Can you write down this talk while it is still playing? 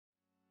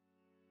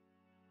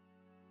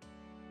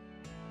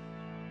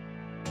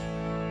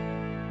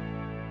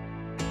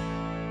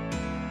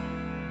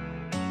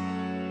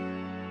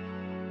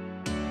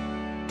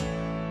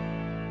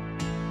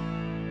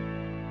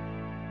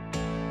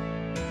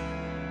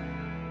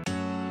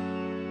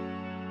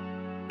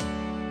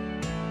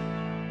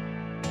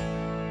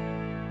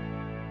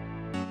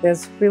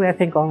There's really, I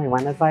think, only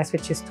one advice,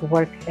 which is to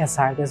work as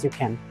hard as you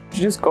can.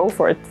 Just go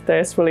for it.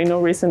 There's really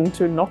no reason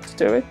to not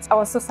do it.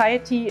 Our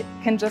society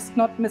can just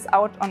not miss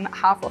out on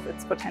half of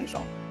its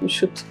potential. You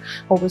should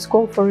always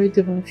go for it,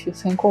 even if you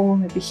think, oh,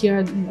 maybe here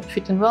I'm not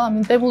fitting well. I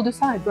mean, they will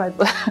decide, right,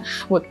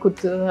 what could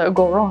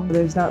go wrong.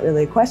 There's not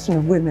really a question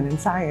of women in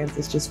science.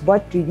 It's just,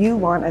 what do you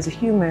want as a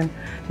human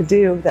to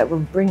do that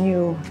will bring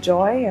you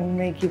joy and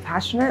make you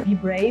passionate? Be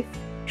brave,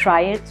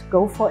 try it,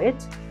 go for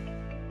it,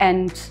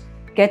 and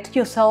get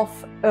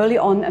yourself early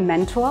on a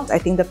mentor. I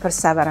think the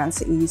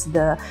perseverance is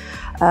the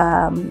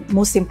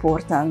most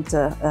important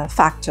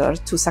factor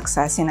to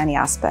success in any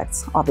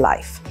aspects of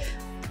life.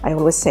 I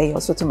always say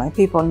also to my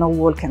people, no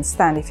wall can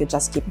stand if you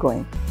just keep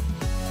going.